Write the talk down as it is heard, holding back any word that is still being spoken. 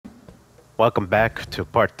Welcome back to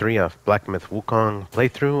part 3 of Black Myth Wukong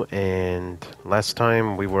playthrough, and last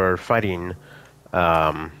time we were fighting,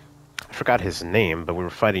 I forgot his name, but we were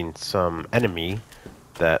fighting some enemy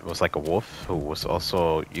that was like a wolf, who was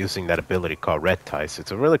also using that ability called Red Ties. It's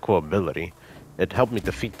a really cool ability. It helped me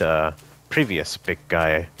defeat the previous big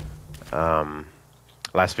guy,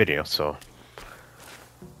 last video, so...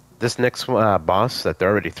 This next boss that they're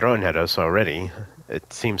already throwing at us already,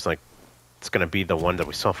 it seems like it's gonna be the one that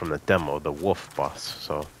we saw from the demo, the wolf boss.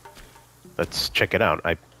 So let's check it out.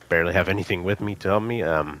 I barely have anything with me to help me.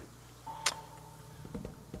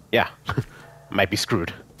 Yeah, might be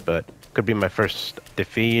screwed, but could be my first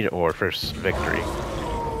defeat or first victory.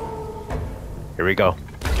 Here we go.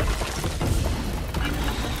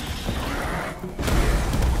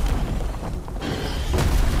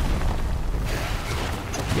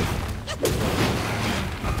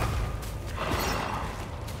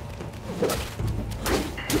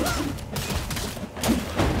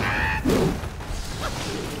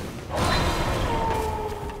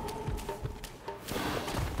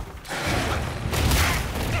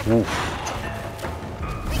 Oof.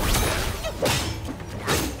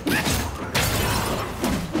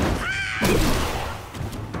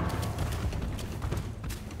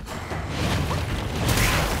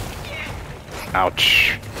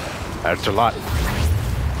 Ouch. That's a lot.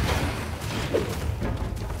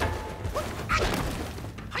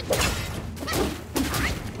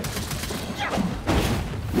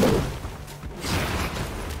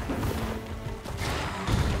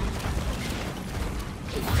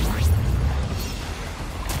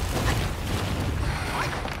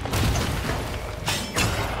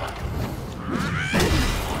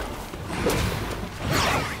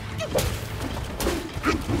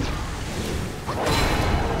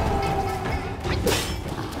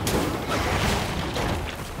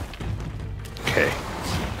 Okay.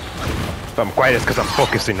 If I'm quiet, it's because I'm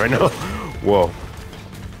focusing right now. Whoa.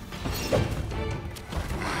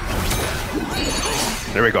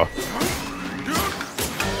 There we go.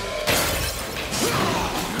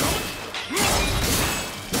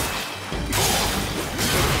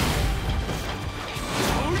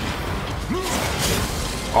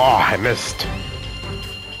 Oh, I missed.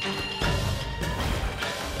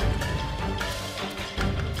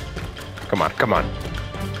 Come on, come on.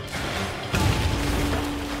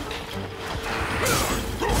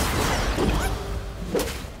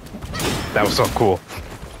 That was so cool.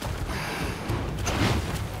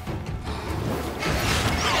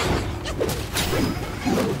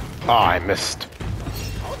 Oh, I missed.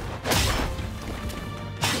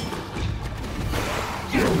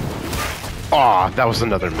 Oh, that was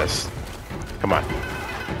another miss. Come on.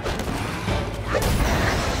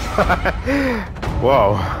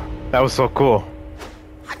 Whoa, that was so cool.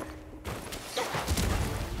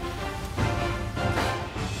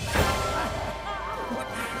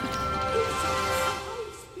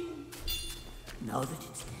 Now that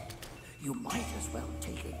it's dead, you might as well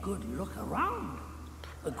take a good look around.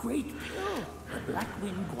 A great pill, the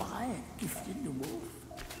Blackwing Guai gifted the wolf.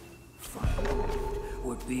 Finding it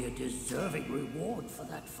would be a deserving reward for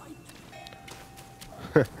that fight.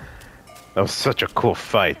 That was such a cool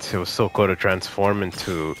fight. It was so cool to transform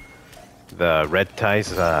into the Red Ties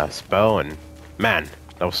spell, and man,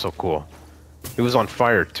 that was so cool. It was on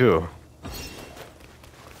fire too. I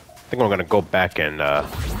think I'm gonna go back and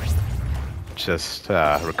just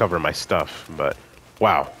recover my stuff, but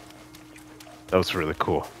wow, that was really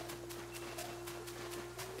cool.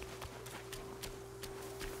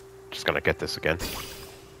 Just gonna get this again.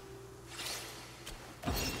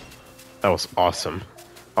 That was awesome.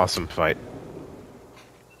 Awesome fight.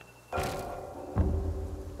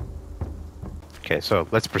 Okay, so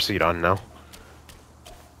let's proceed on now.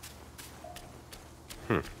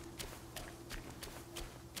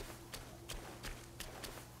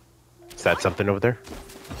 Is that something over there?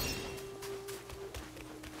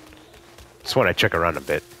 Just want to check around a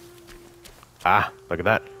bit. Ah, look at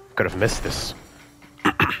that. Could have missed this.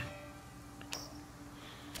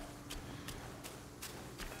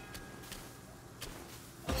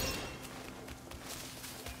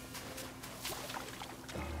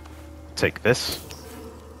 Take this.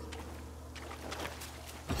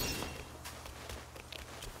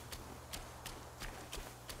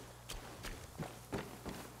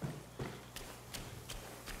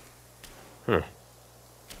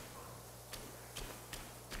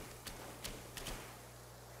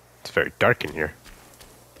 It's very dark in here.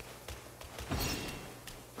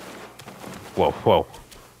 Whoa, whoa.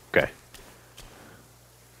 Okay.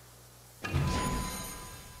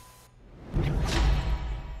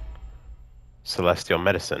 Celestial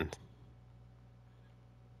medicine.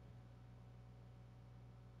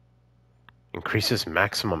 Increases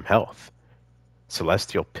maximum health.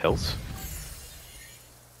 Celestial pills?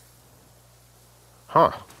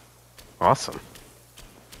 Huh. Awesome.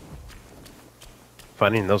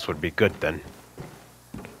 Finding those would be good then.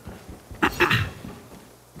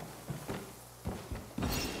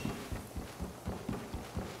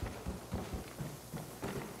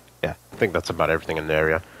 Yeah, I think that's about everything in the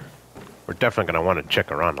area. We're definitely going to want to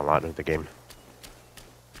check around a lot in the game.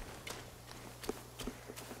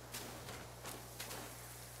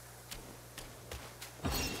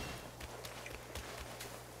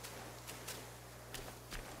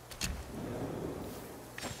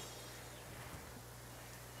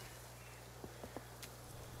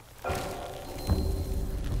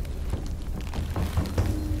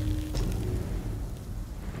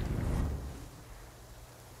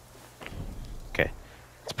 Okay,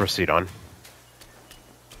 let's proceed on.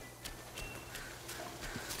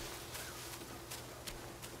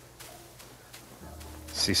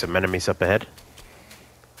 See some enemies up ahead.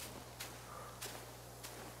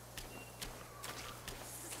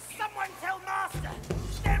 Someone tell Master,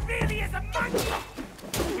 there really is a monkey!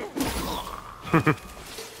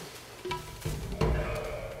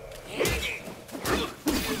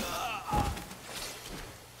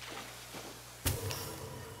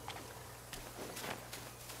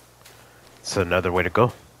 It's another way to go.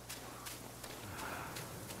 What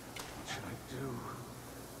should I do?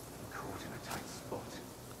 I'm caught in a tight spot.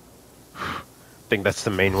 I think that's the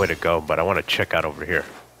main way to go, but I want to check out over here.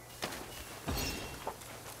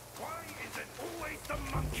 Why is it always the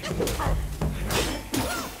monkey?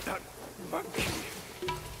 That monkey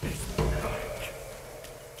is back.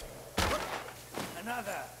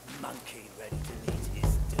 Another monkey ready to meet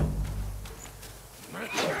his doom.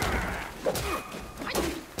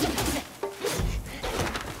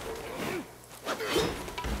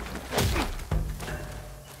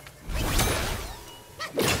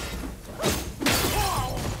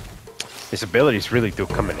 His abilities really do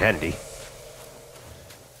come in handy.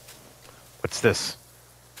 What's this?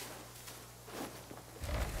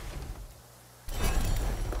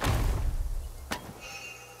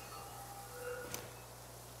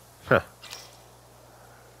 Huh.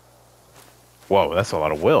 Whoa, that's a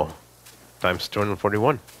lot of will. Times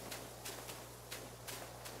 241.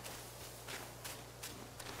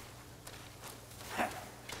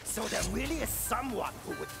 So there really is someone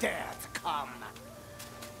who would dare to come.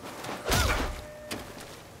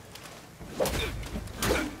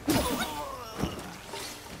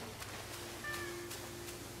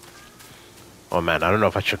 Oh man, I don't know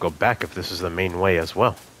if I should go back if this is the main way as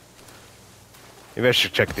well. Maybe I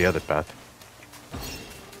should check the other path.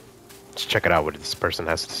 Let's check it out, what this person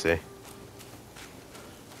has to say.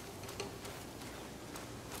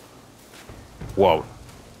 Whoa.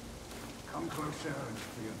 Come closer and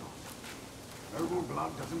fear not. Noble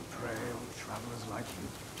blood doesn't prey on travelers like you.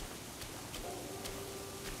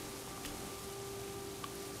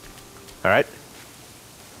 Alright.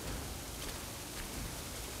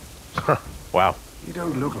 Huh. Wow. You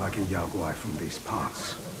don't look like a Yaguai from these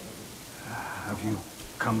parts. Have you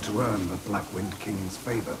come to earn the Black Wind King's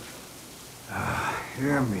favor?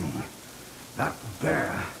 Hear me. That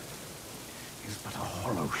bear is but a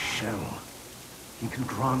hollow shell. He can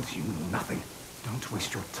grant you nothing. Don't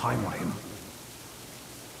waste your time on him.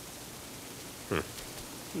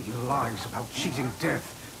 He lies about cheating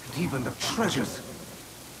death and even the treasures.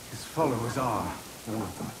 His followers are, all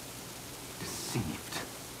of them, deceived.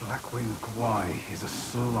 Blackwind Gwai is a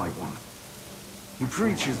sly one. He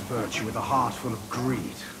preaches virtue with a heart full of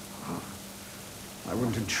greed. I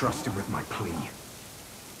wouldn't entrust him with my plea.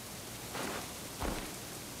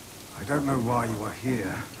 I don't know why you are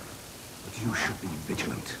here, but you should be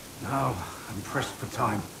vigilant. Now, I'm pressed for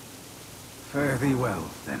time. Fare thee well,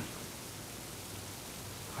 then.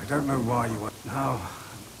 I don't know why you are... Now...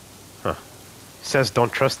 Huh. Says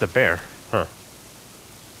don't trust the bear. Huh.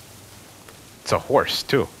 It's a horse,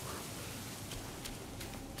 too.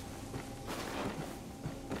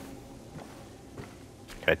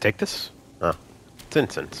 Can I take this? Oh, it's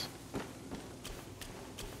incense.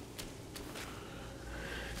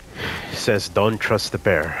 Says don't trust the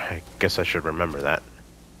bear. I guess I should remember that.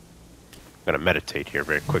 I'm gonna meditate here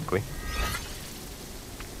very quickly.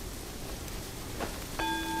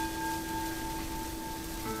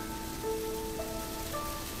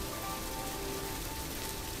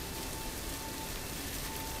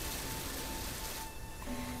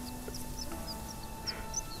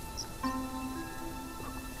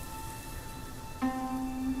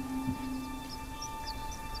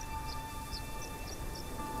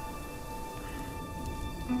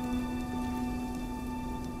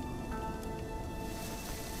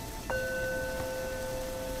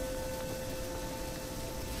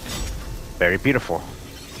 Very beautiful.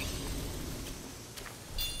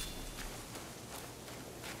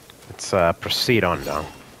 Let's proceed on now.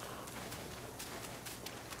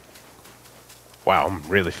 Wow, I'm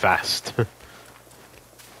really fast.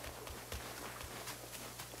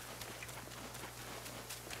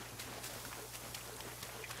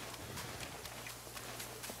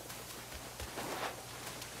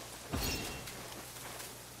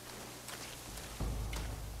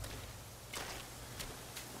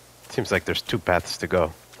 Seems like there's 2 paths to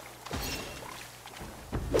go.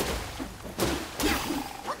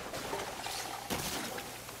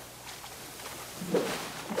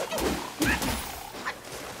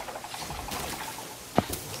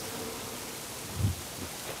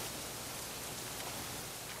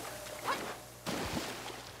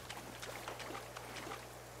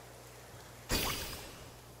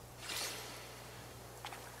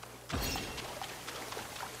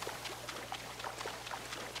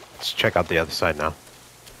 Let's check out the other side now.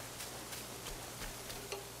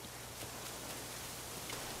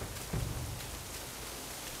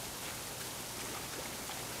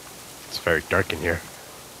 It's very dark in here.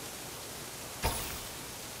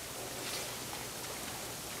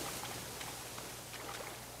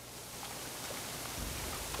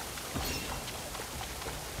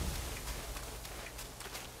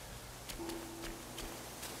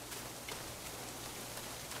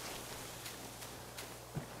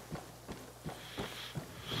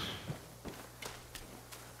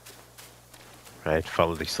 Right,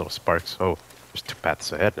 follow these little sparks. Oh, there's 2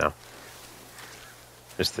 paths ahead now.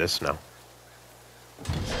 There's this now.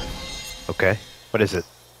 Okay, what is it?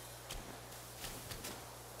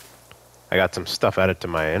 I got some stuff added to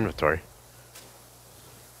my inventory.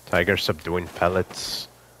 Tiger subduing pellets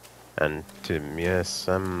and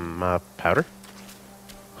some powder?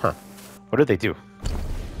 Huh. What do they do?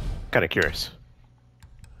 Kinda curious.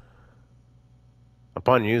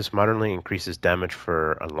 Upon use, moderately increases damage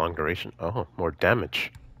for a long duration. Oh, more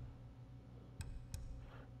damage.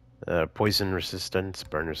 Poison resistance,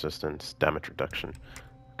 burn resistance, damage reduction.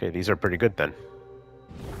 Okay, these are pretty good then.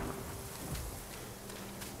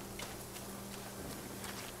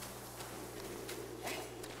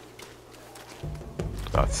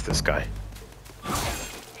 Oh, it's this guy.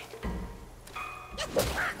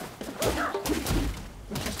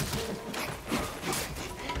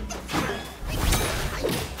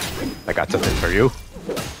 I got something for you.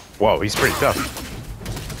 Whoa, he's pretty tough.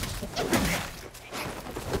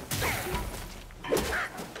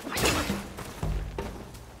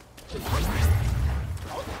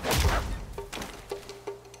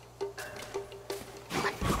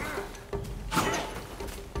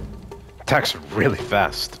 Attacks really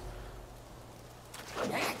fast.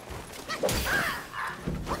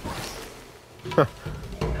 Huh.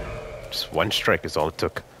 Just 1 strike is all it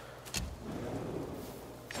took.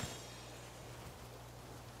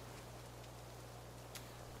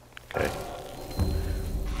 Okay.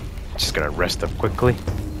 Just gonna rest up quickly.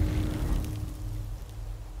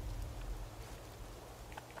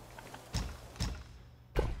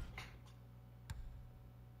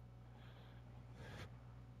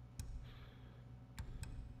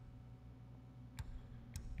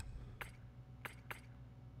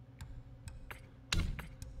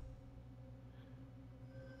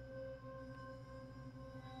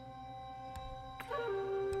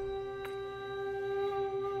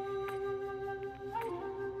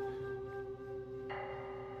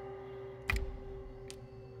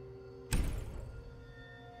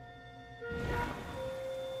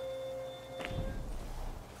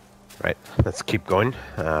 Right, let's keep going.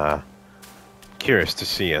 Curious to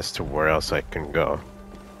see as to where else I can go.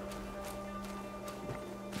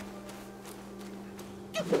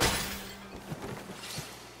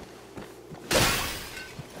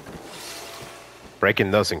 Breaking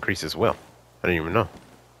does increase as well. I didn't even know.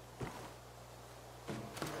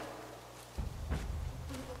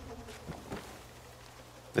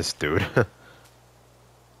 This dude.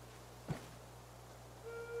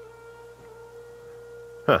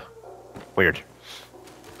 Huh. Weird.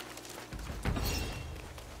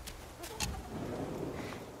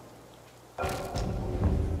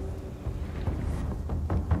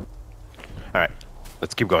 Alright,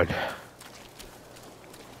 let's keep going.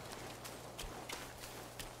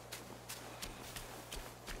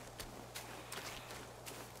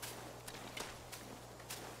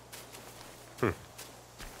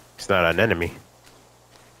 He's not an enemy.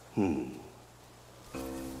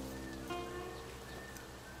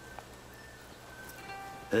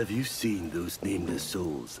 Have you seen those nameless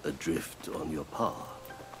souls adrift on your path?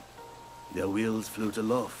 Their wheels float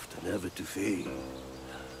aloft, never to fade.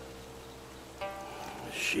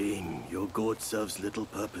 Shame. Your god serves little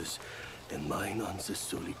purpose, and mine answers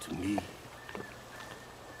solely to me.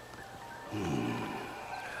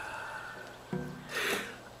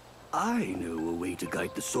 I know a way to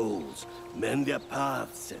guide the souls, mend their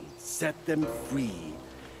paths, and set them free.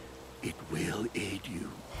 It will aid you.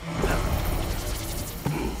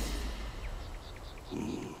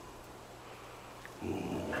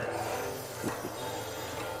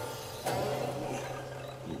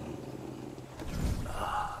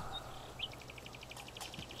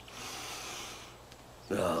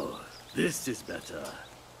 Now, this is better.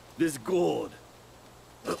 This gourd,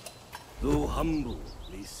 though humble,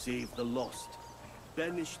 may save the lost,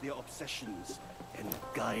 banish their obsessions, and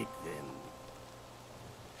guide them.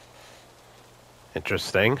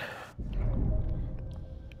 Interesting.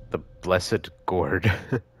 The Blessed Gourd.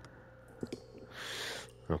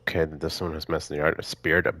 Okay, this one has messed the art.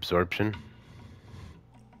 Spirit absorption.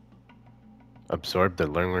 Absorb the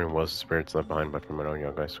lingering wells of spirits left behind by criminal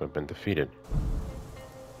young guys who have been defeated.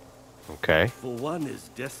 Okay. For one as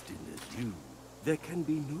destined as you, there can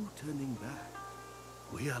be no turning back.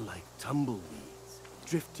 We are like tumbleweeds,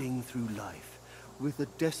 drifting through life, with a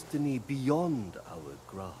destiny beyond our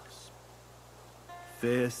grasp.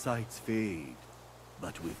 Fair sights fade,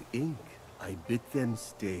 but with ink I bid them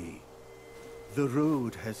stay. The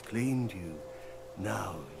road has claimed you,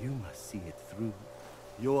 now you must see it through.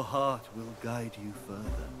 Your heart will guide you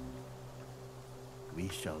further. We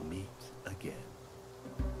shall meet again.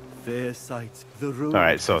 Fair sights, the road.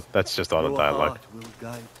 Alright, so that's just all the dialogue. Will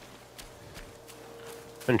guide.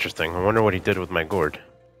 Interesting. I wonder what he did with my gourd.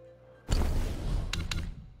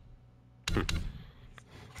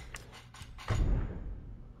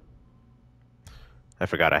 I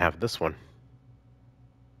forgot I have this one.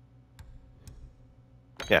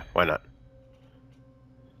 Yeah, why not?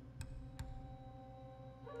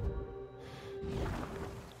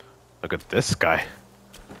 Look at this guy.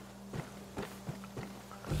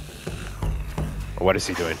 What is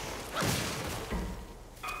he doing?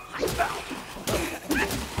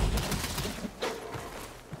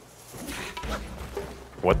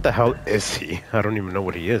 What the hell is he? I don't even know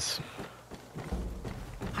what he is.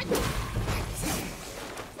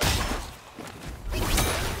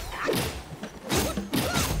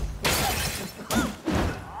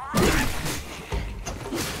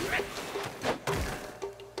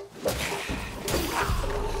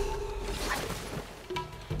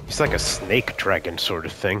 He's like a snake dragon sort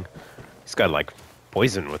of thing. He's got like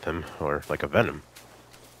poison with him, or like a venom.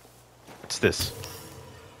 What's this?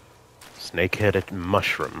 Snake-headed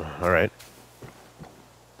mushroom. Alright.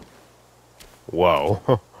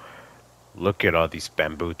 Whoa. Look at all these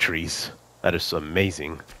bamboo trees. That is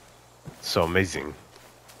amazing. So amazing.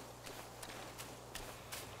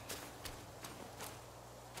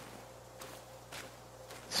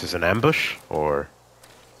 This is an ambush, or...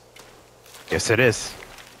 Yes, it is.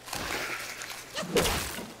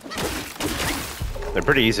 They're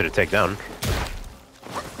pretty easy to take down.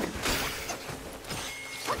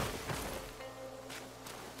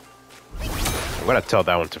 I'm gonna tell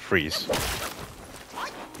that one to freeze.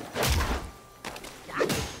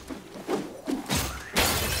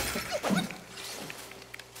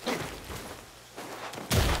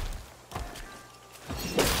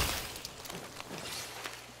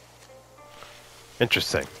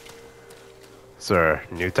 Interesting. Is there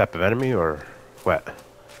a new type of enemy or what?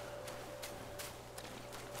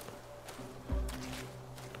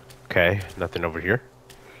 Okay, nothing over here.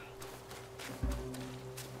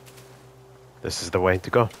 This is the way to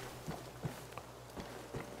go.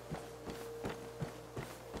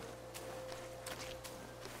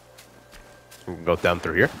 We can go down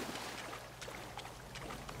through here.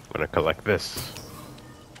 I'm gonna collect this.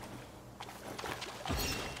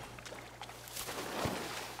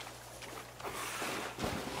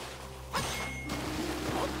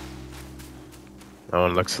 That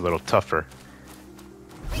one looks a little tougher.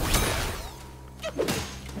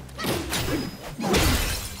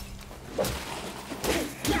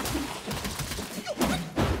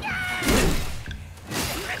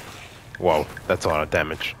 Whoa, that's a lot of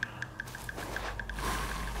damage.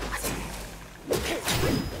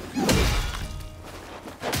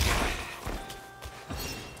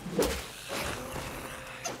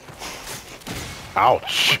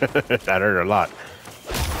 Ouch! That hurt a lot.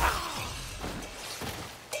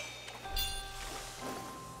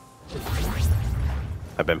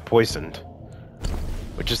 I've been poisoned.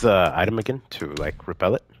 Which is the item again to like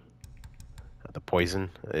repel it? The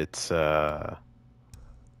poison. It's yeah,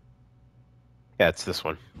 it's this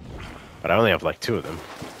one. But I only have like 2 of them.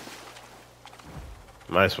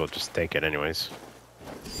 Might as well just take it anyways.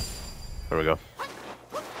 There we go.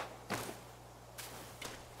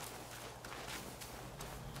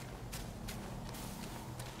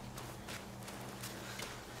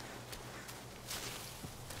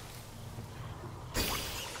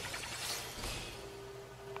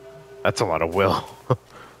 That's a lot of will.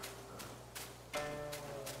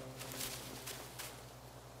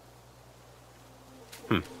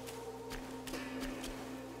 Hmm.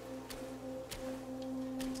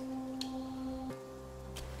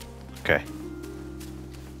 Okay.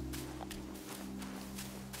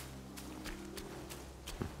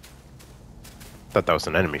 Thought that was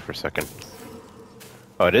an enemy for a second.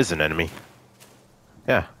 Oh, it is an enemy.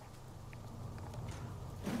 Yeah.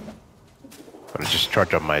 I'm gonna just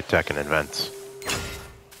charge up my attack in advance.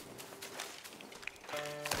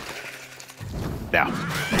 Now.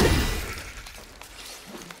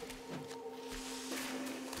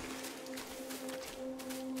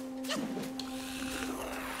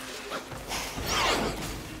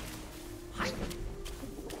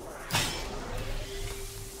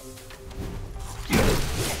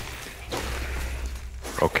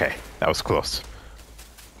 Okay, that was close.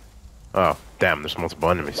 Oh, damn, there's multiple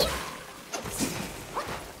enemies.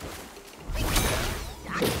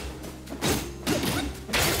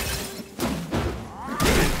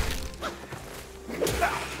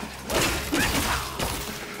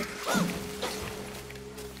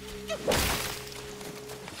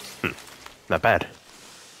 Not bad.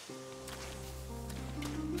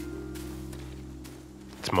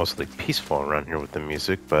 It's mostly peaceful around here with the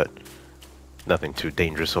music, but nothing too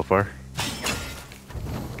dangerous so far.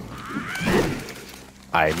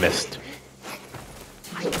 I missed.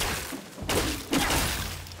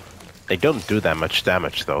 They don't do that much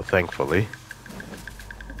damage though, thankfully.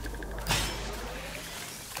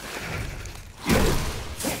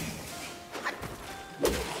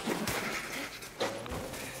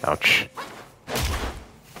 Ouch.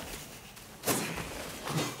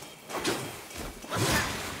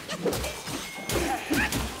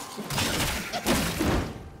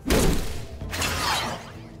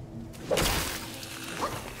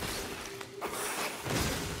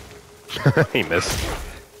 He missed.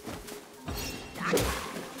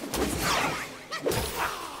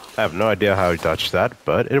 I have no idea how he dodged that,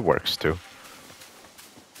 but it works too. I'm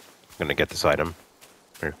gonna get this item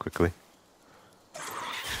very quickly.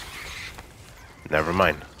 Never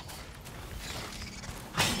mind.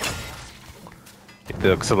 It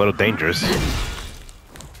looks a little dangerous.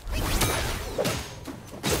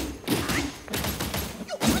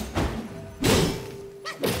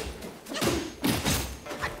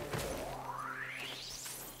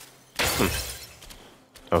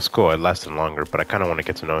 That was cool, it lasted longer, but I kind of want to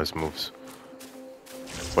get to know his moves.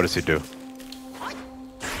 What does he do?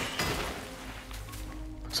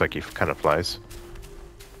 Looks like he kind of flies.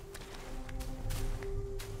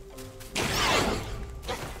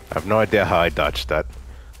 I have no idea how I dodged that.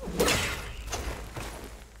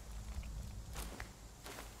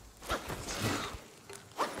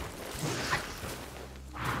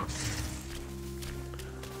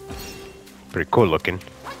 Pretty cool looking.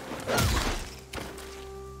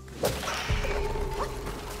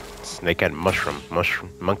 Snakehead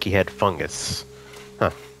mushroom, monkey head fungus. Huh.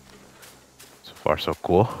 So far so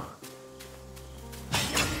cool.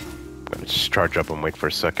 I'm gonna just charge up and wait for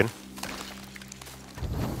a second.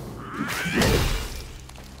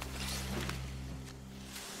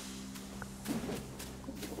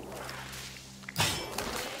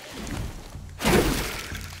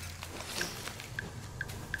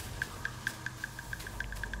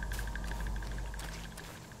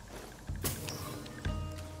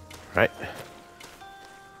 Right. I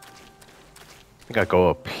think I go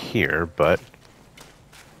up here, but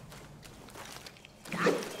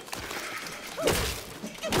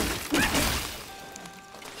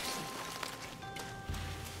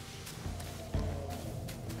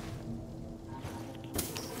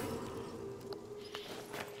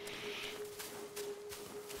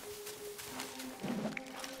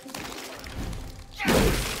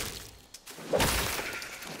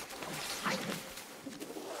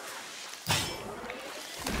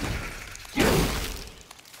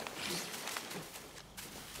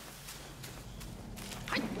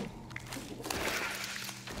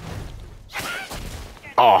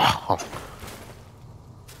oh,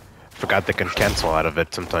 forgot they can cancel out of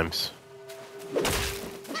it sometimes.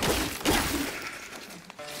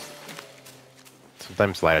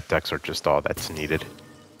 Sometimes light attacks are just all that's needed.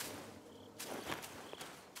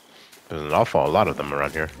 There's an awful lot of them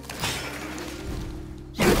around here.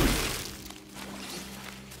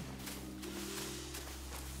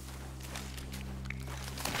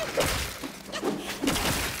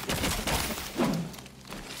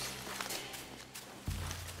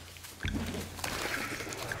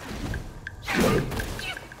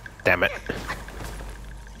 Damn it.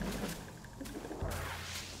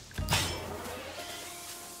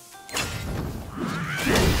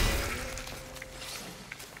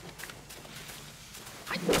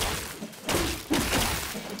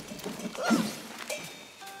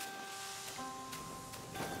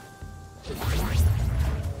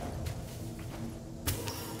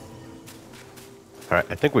 Alright,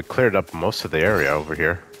 I think we cleared up most of the area over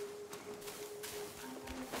here.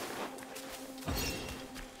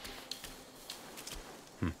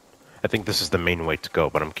 I think this is the main way to go,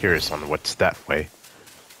 but I'm curious on what's that way.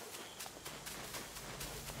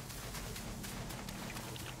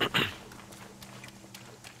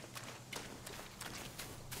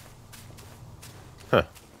 Huh.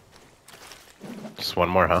 Just one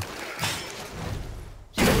more, huh?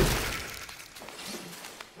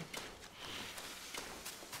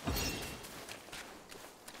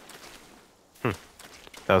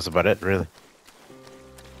 That was about it, really.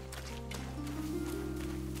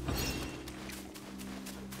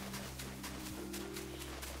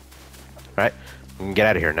 Alright, we can get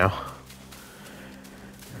out of here now.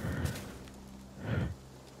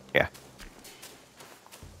 Yeah.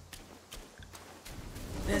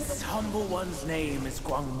 This humble one's name is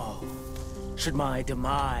Guangmo. Should my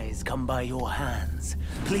demise come by your hands,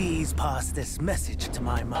 please pass this message to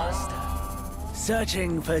my master.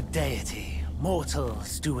 Searching for deity,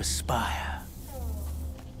 mortals do aspire.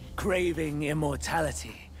 Craving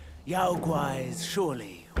immortality, Yao Guais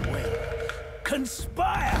surely will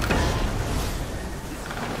conspire!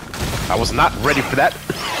 I was not ready for that.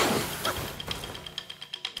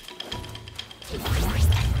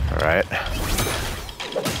 Alright.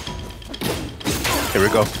 Here we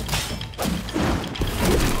go.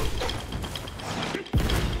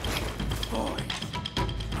 Boys,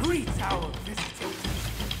 greet our visitors.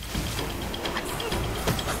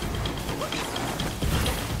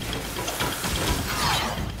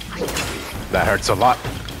 That hurts a lot.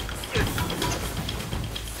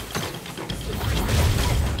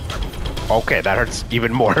 Okay, that hurts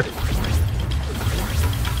even more.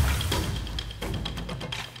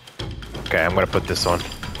 Okay, I'm gonna put this on.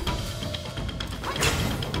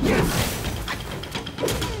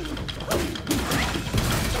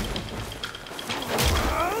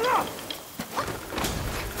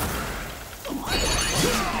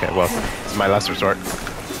 Okay, well, this is my last resort.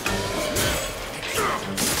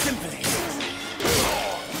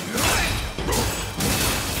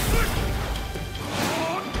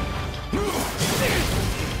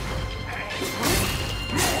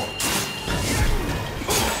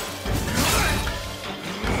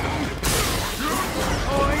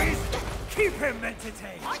 Keep him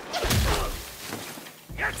entertained.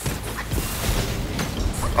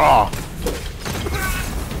 Oh.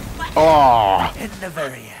 Oh. In the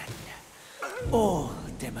very end, all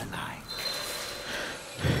dim alike.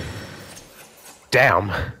 Damn.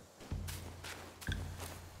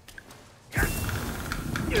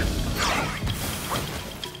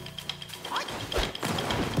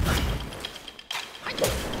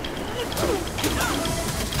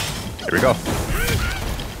 Here we go.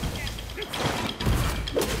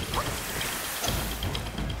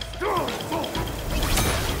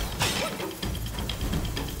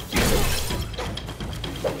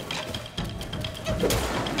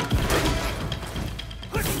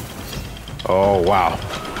 Oh, wow.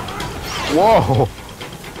 Whoa!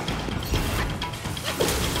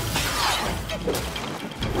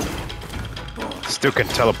 Still can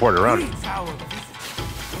teleport around.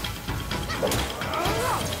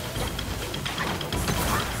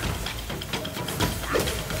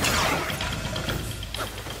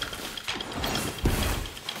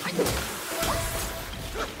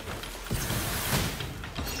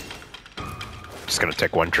 Just gonna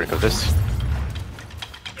take one drink of this.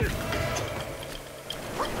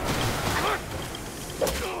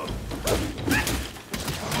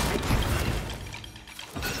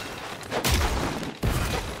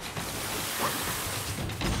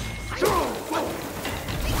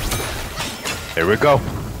 There we go.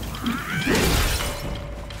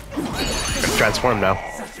 Gonna transform now.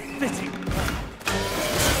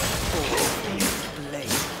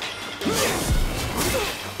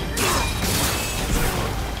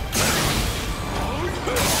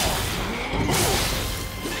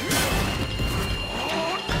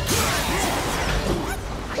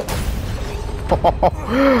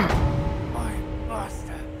 My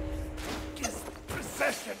master is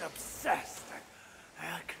possession obsessed.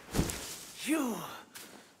 Heck, you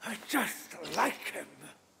are just like him.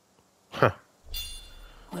 Huh.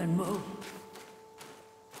 Wenmo.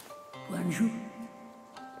 Guanju.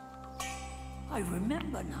 I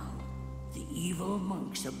remember now. The evil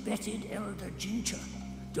monks abetted Elder Jincha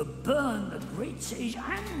to burn the great sage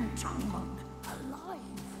and tongue monk alive.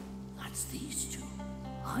 That's these two.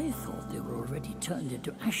 I thought they were already turned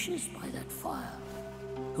into ashes by that fire.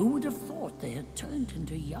 Who would have thought they had turned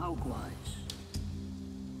into Yao Guais?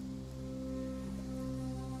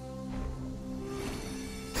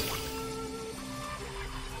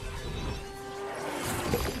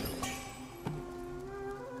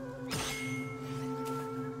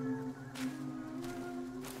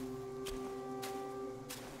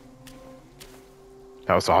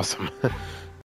 That was awesome.